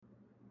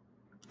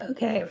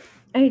Okay,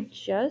 I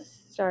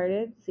just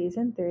started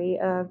season 3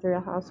 of The Real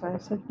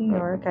Housewives of New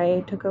York.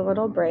 I took a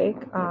little break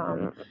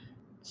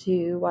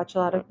to watch a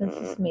lot of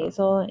Mrs.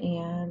 Maisel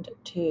and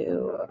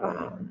to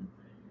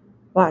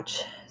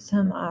watch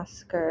some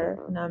Oscar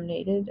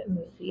nominated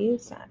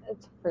movies.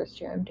 It's the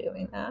first year I'm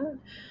doing that.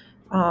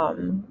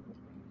 Um,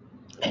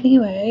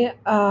 and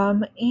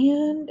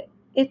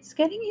it's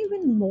getting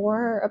even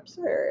more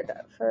absurd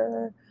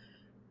for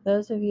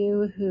those of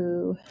you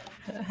who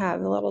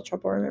have a little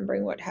trouble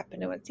remembering what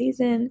happened in what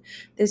season.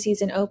 The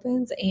season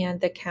opens and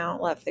the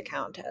count left the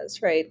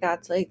countess, right?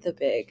 That's like the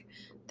big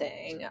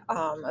thing.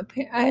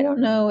 I don't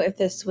know if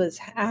this was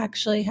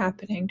actually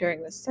happening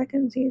during the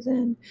second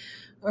season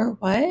or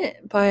what,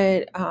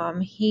 but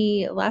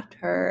he left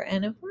her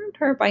and informed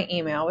her by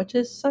email, which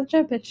is such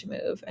a bitch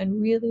move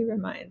and really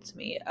reminds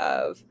me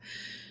of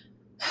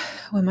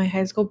when my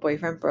high school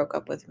boyfriend broke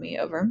up with me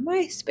over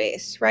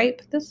MySpace, right?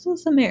 But this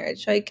was a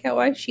marriage, so I get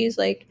why she's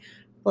like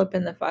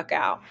flipping the fuck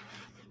out.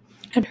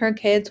 And her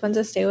kids went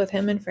to stay with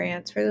him in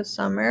France for the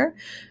summer,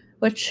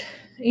 which,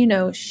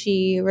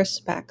 she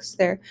respects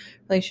their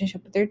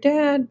relationship with their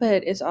dad,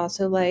 but is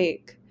also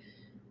like,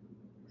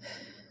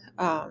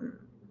 um,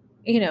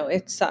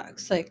 it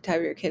sucks like to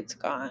have your kids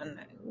gone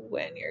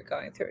when you're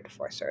going through a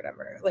divorce or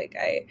whatever. Like,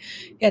 I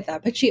get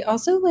that. But she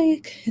also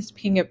like is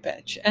being a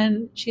bitch.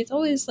 And she's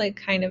always like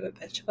kind of a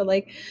bitch. But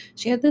like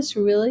she had this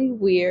really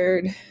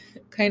weird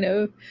kind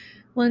of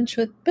lunch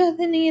with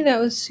Bethany that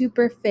was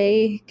super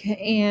fake,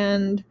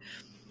 and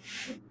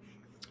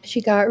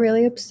she got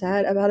really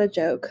upset about a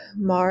joke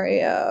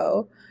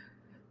Mario,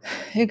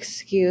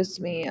 excuse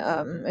me,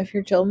 if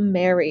you're Jill,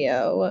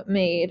 Mario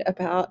made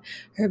about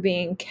her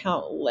being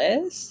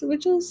countless,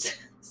 which is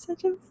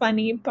such a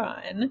funny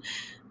pun.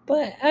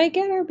 But I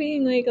get her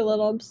being like a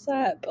little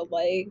upset, but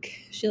like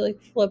she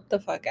like flipped the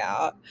fuck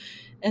out.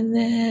 And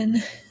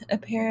then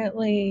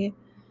apparently,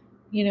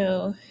 you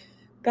know,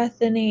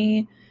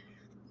 Bethany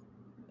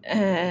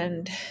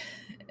and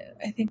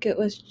I think it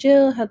was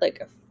Jill had like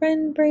a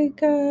friend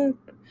breakup.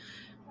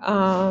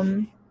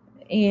 Um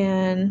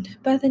and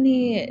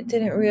Bethany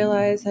didn't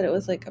realize that it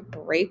was like a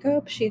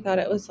breakup. She thought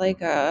it was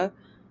like a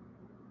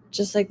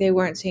just like they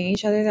weren't seeing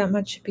each other that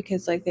much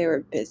because like they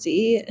were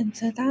busy, and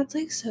so that's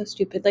like so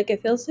stupid. Like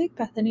it feels like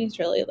Bethany's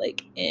really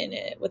like in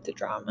it with the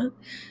drama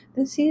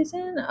this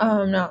season,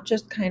 not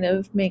just kind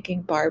of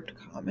making barbed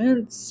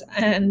comments,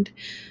 and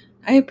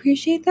I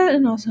appreciate that.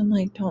 And also I'm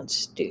like, don't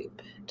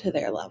stoop to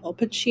their level.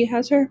 But she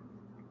has her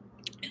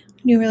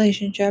new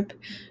relationship,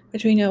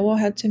 which we know will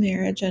head to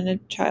marriage and a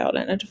child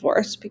and a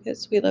divorce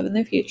because we live in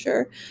the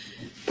future.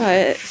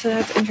 But so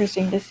that's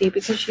interesting to see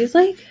because she's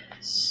like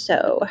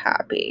so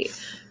happy.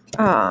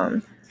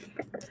 um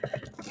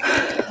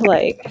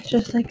like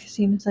just like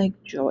seems like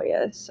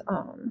joyous.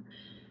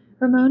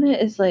 Ramona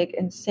is like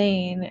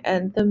insane,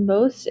 and the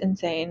most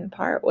insane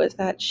part was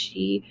that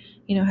she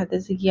had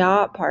this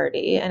yacht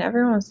party and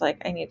everyone was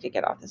like, I need to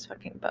get off this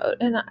fucking boat.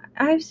 And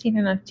I've seen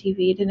enough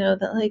TV to know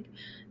that like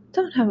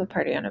don't have a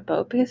party on a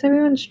boat because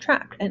everyone's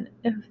trapped, and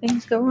if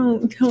things go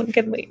wrong no one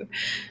can leave.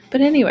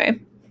 But anyway,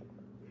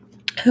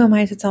 who am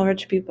I to tell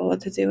rich people what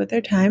to do with their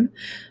time?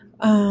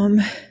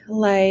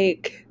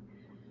 Like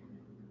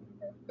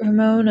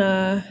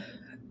Ramona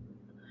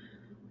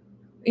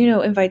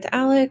invites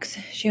Alex.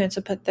 She wants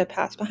to put the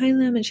past behind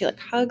them, and she like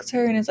hugs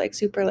her and is like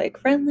super like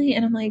friendly.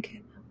 And I'm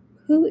like,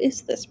 who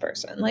is this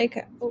person?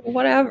 Like,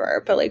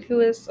 whatever, but like,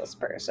 who is this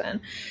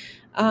person?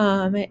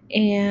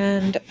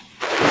 And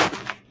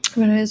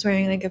when I was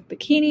wearing like a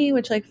bikini,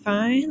 which like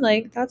fine,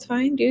 like that's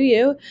fine, do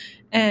you?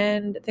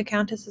 And the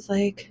Countess is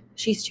like,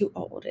 she's too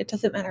old. It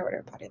doesn't matter what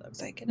her body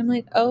looks like. And I'm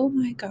like, oh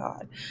my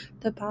god,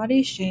 the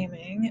body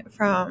shaming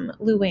from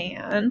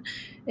Luann.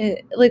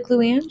 Like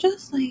Luann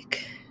just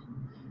like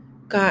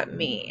got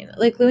mean.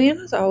 Like Luann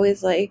was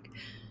always like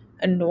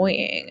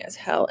annoying as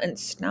hell and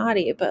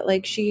snotty, but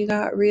like she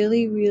got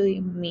really,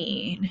 really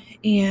mean.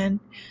 And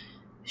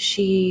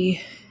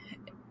she,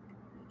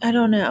 I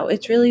don't know,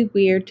 it's really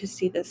weird to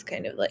see this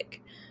kind of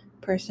like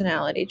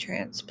personality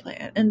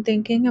transplant, and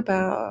thinking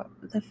about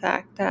the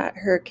fact that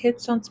her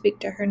kids don't speak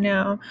to her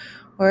now,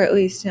 or at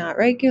least not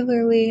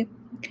regularly.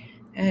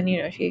 And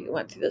she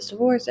went through this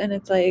divorce, and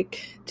it's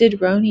like,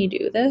 did RHONY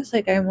do this?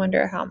 Like, I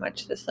wonder how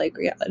much this like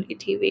reality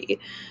TV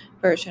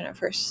version of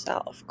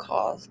herself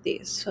caused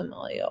these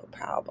familial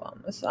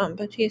problems.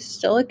 But she's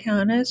still a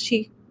countess.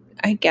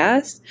 I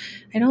guess,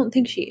 I don't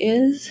think she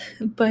is,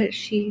 but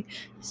she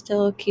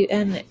still cute,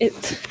 and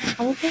it's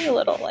probably a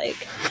little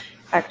like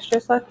extra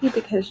sucky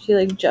because she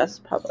like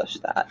just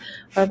published that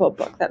horrible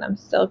book that I'm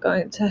still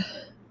going to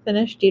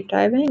finish deep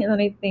diving, and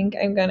then I think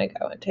I'm gonna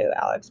go into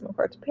Alex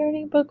McCourt's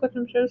parenting book, which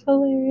I'm sure is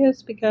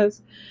hilarious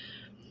because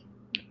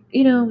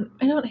I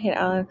don't hate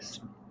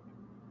Alex,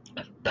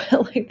 but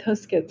like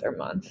those kids are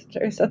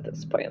monsters at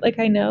this point. Like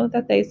I know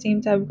that they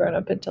seem to have grown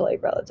up into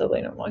like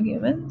relatively normal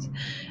humans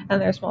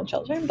and they're small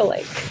children, but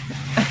like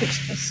I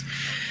just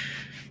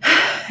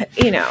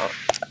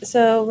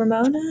so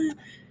Ramona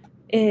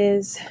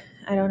is,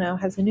 I don't know,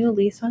 has a new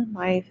lease on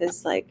life,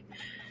 is like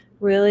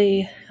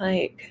really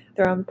like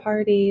throwing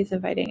parties,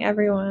 inviting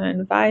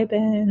everyone,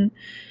 vibing.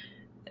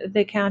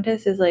 The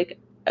Countess is like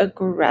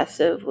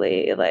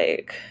aggressively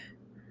like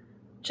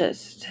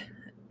just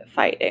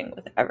fighting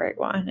with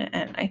everyone,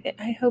 and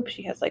I hope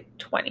she has like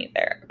 20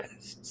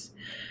 therapists.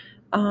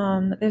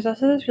 There's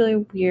also this really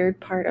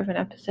weird part of an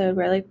episode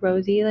where like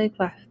Rosie like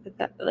left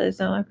that is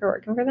no longer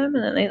working for them,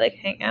 and then they like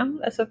hang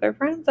out as if they're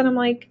friends, and I'm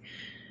like,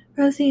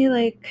 Rosie,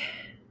 like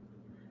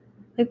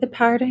the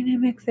power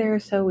dynamics there are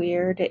so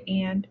weird,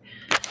 and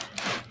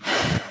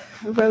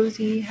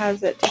Rosie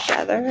has it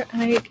together,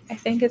 and I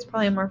think it's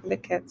probably more for the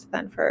kids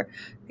than for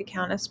the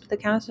Countess, but the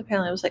Countess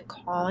apparently was like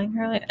calling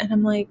her, and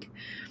I'm like,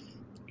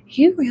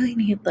 you really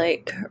need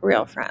like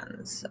real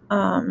friends.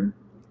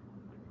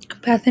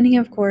 Bethany,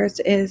 of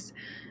course, is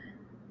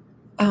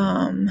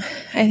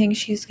I think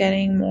she's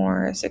getting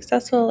more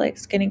successful. Like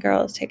Skinny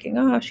Girl is taking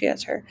off. She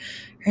has her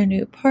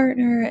new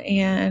partner,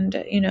 and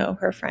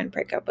her friend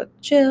break up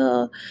with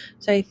Jill.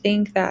 So I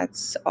think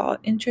that's all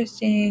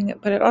interesting.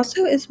 But it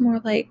also is more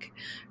like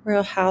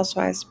Real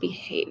Housewives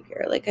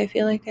behavior. Like I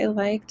feel like I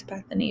liked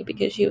Bethany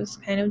because she was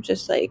kind of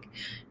just like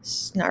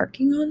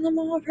snarking on them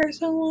all for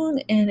so long,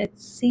 and it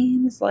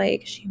seems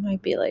like she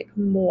might be like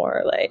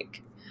more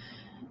like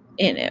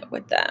in it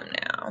with them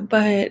now.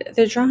 But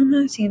the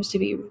drama seems to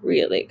be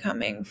really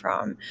coming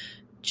from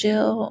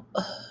Jill,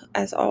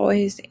 as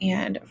always,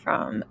 and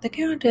from the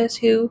Countess,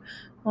 who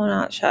will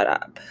not shut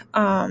up.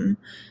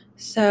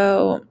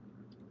 So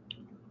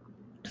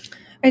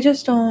I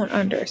just don't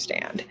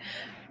understand.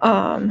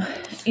 Um,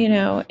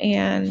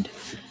 and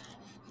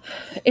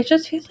it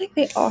just feels like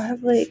they all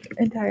have like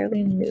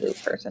entirely new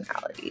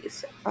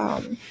personalities.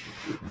 And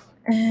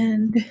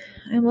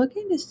I'm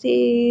looking to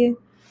see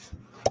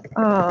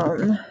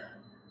on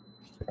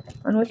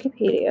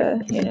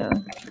Wikipedia,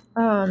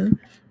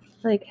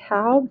 like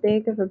how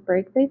big of a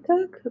break they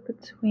took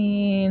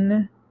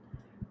between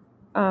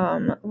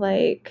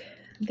like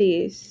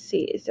these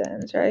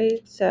seasons,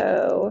 right?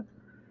 So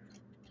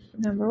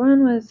number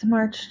one was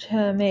March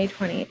to May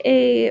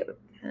 28,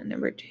 and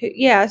number two,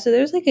 yeah, so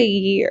there's like a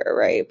year,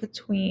 right,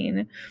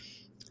 between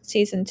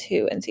season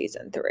 2 and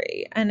season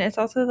 3, and it's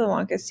also the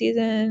longest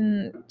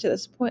season to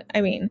this point.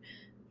 I mean,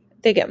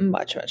 they get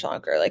much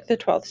longer. Like the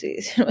 12th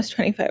season was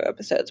 25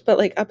 episodes, but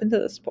like up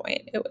until this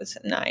point it was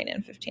 9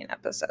 and 15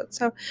 episodes.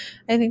 So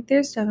I think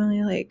there's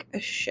definitely like a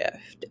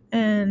shift,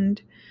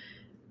 and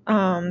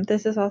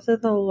this is also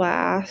the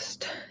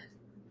last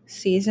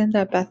season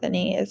that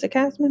Bethany is a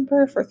cast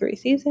member for 3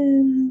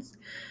 seasons.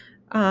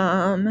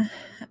 And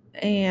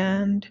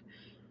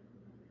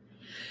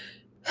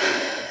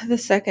the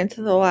second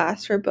to the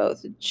last for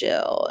both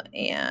Jill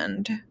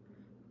and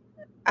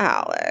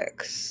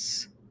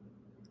Alex.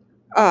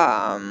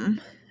 And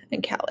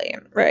Kelly,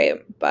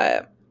 right?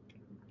 But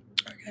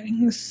we're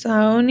getting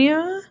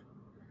Sonia.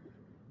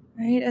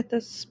 Right at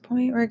this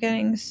point, we're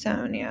getting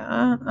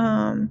Sonia.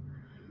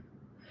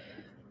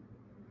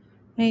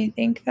 I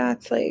think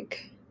that's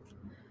like,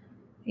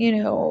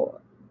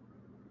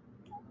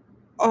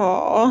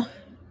 all.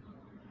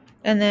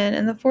 And then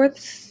in the 4th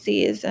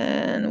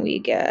season, we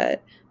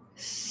get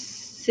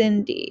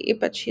Cindy,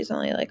 but she's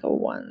only like a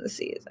 1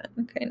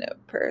 season kind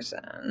of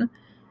person.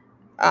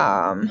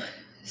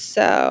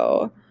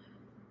 So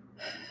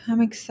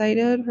I'm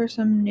excited for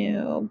some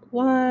new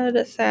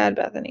blood. Sad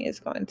Bethany is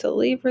going to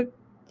leave for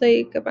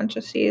like a bunch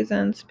of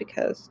seasons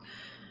because,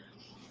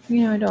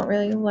 I don't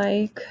really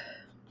like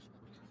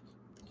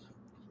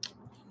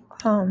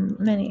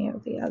many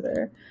of the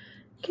other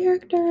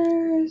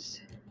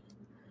characters.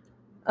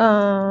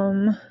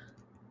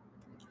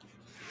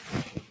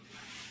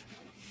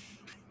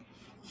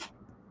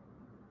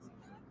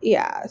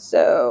 Yeah,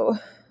 so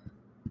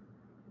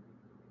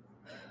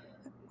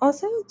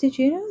also, did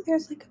you know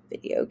there's like a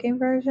video game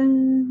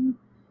version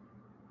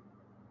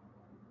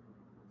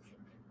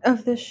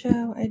of the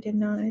show? I did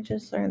not. I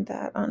just learned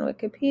that on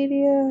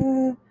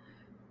Wikipedia.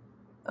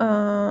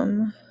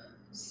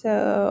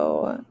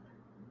 So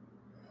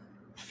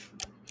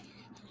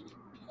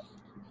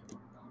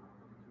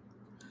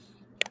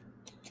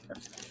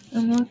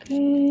I'm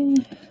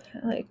looking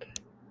like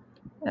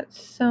at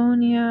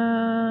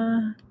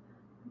Sonia.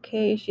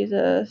 Okay, she's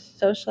a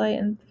socialite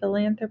and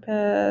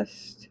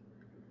philanthropist.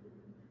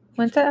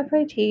 Went to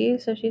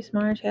FIT, so she's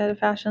smart. She had a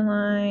fashion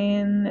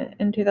line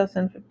in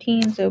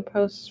 2015, so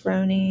post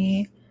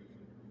RHONY.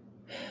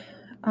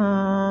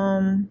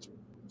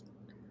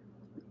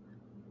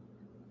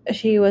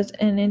 She was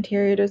an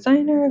interior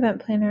designer,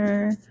 event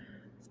planner,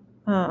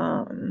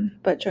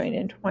 but joined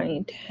in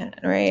 2010,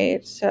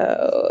 right?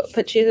 So,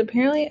 but she's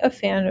apparently a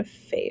fan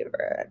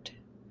favorite.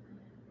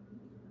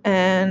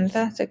 And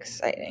that's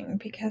exciting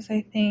because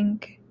I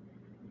think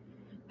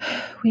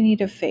we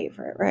need a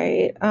favorite,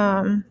 right?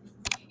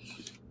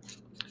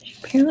 She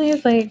apparently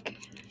is like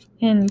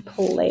in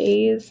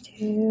plays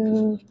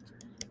too.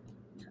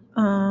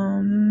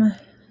 And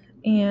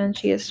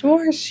she is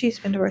divorced. She's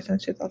been divorced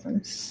since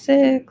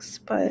 2006,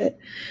 but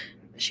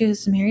she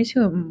was married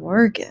to a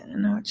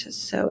Morgan, which is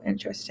so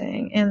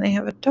interesting. And they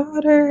have a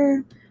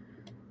daughter.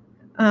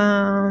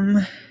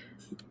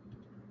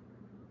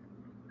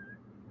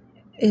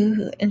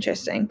 Ooh,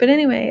 interesting. But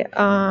anyway,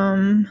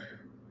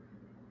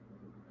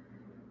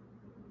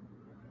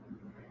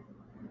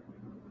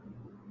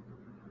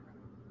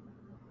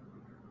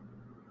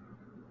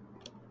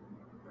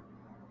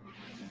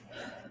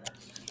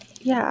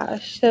 yeah,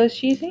 so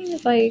she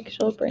seems like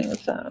she'll bring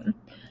some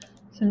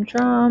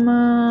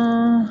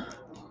drama.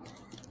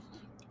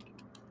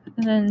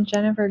 And then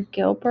Jennifer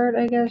Gilbert,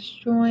 I guess,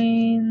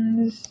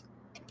 joins.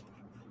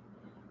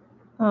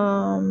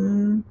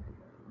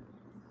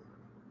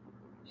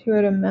 She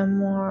wrote a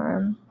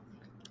memoir.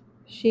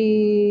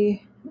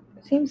 She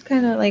seems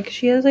kind of like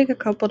she has like a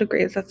couple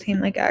degrees that seem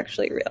like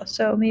actually real.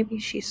 So maybe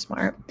she's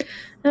smart.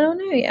 I don't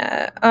know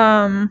yet.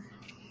 None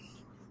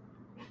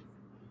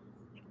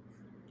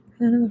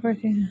of the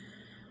 14.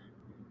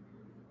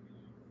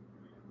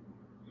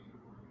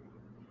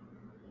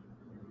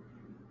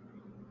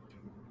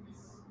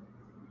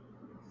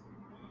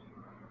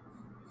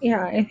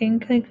 Yeah, I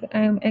think like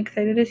I'm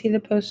excited to see the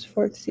post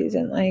fourth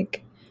season,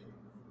 like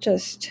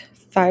just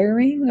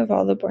firing of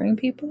all the boring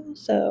people.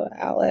 So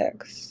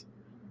Alex,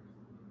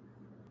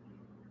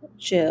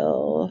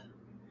 Jill,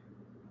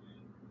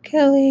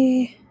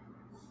 Kelly,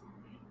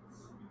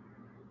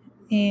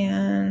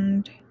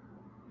 and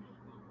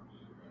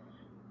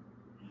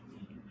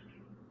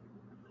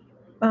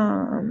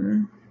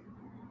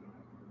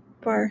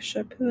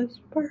Barship. Who is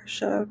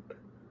Barship?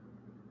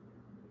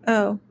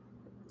 Oh,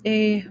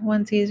 a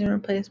one season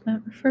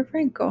replacement for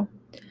Frankel.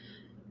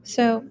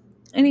 So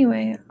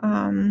anyway,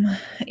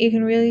 you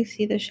can really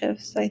see the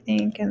shifts, I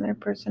think, in their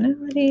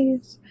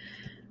personalities.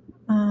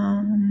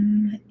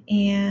 And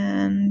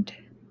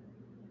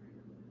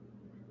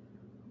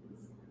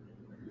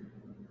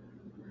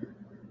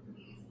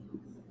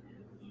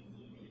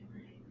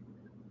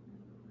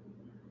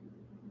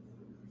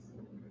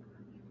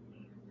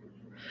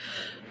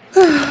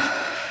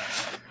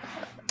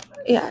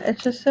yeah,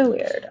 it's just so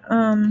weird.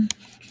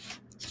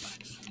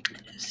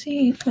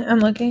 See, I'm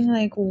looking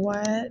like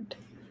what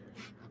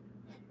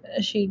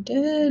she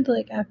did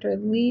like after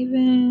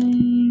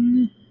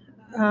leaving.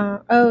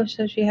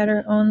 So she had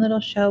her own little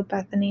show,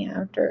 Bethany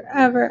After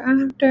Ever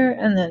After,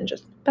 and then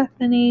just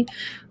Bethany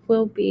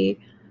will be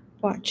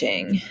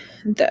watching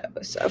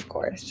those, of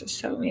course.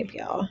 So maybe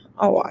I'll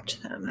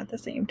watch them at the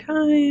same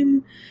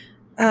time.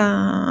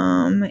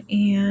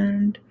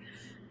 And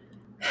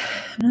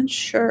I'm not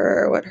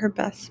sure what her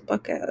best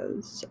book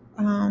is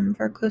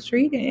for close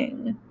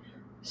reading.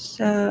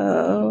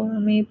 So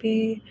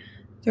maybe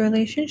the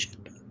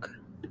relationship book.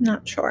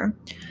 Not sure.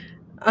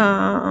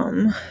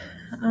 I'm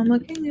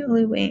looking at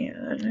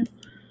Luann.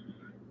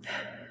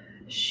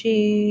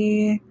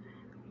 She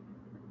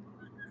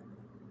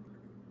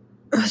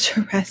was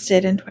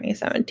arrested in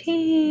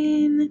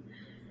 2017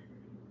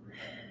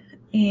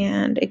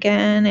 and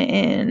again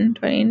in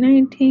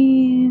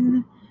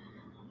 2019.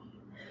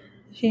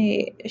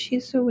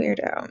 She's a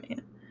weirdo,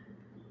 man.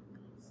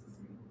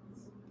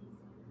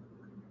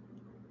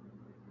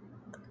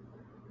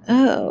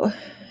 Oh,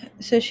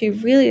 so she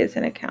really is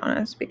an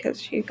accountant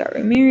because she got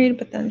remarried,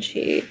 but then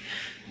she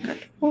got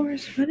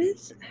divorced. What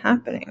is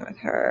happening with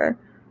her?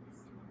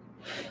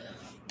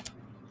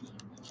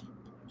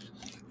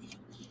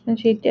 And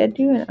she did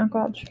do an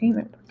alcohol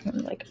treatment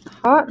program, like a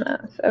hot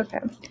mess. Okay.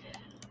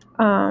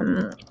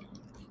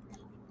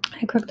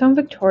 I clicked on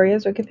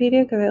Victoria's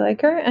Wikipedia because I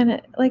like her, and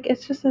it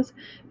just says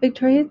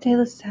Victoria de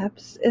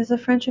Lesseps is a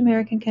French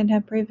American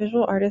contemporary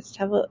visual artist,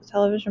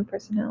 television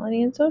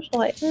personality, and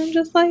socialite. And I'm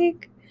just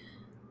like,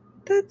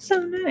 that's so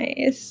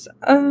nice.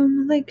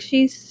 Like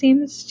she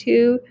seems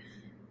to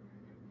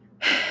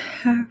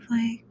have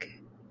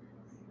like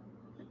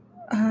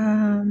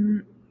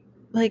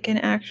an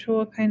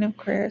actual kind of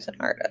career as an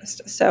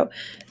artist. So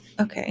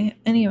okay.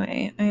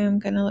 Anyway, I am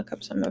gonna look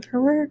up some of her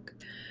work.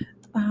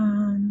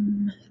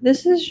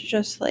 This is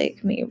just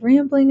like me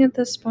rambling at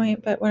this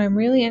point, but what I'm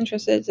really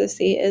interested to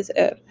see is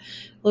if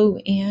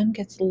Luann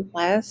gets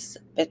less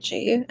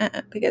bitchy,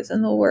 because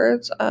in the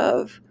words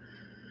of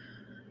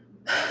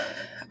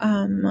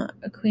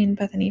Queen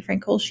Bethany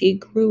Frankel, she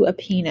grew a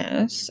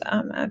penis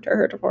after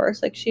her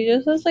divorce. Like she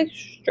just is like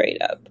straight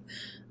up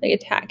like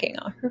attacking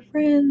all her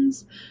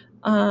friends.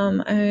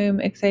 I'm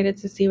excited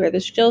to see where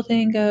this Jill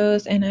thing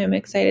goes, and I'm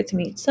excited to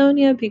meet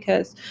Sonia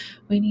because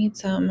we need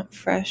some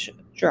fresh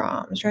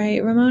drums,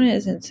 right? Ramona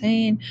is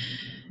insane,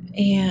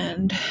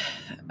 and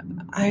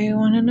I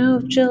want to know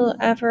if Jill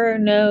ever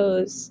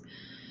learns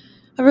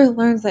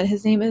that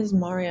his name is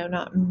Mario,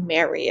 not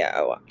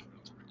Mario.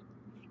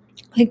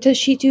 Like, does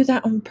she do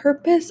that on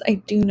purpose? I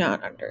do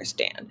not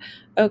understand.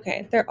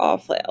 Okay, they're all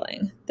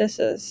flailing. This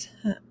is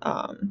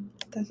all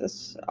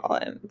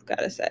I've got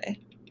to say.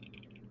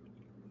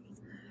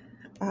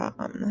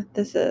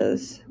 This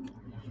is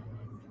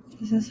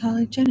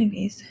Holly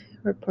Genovese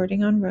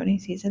reporting on RHONY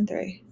Season 3.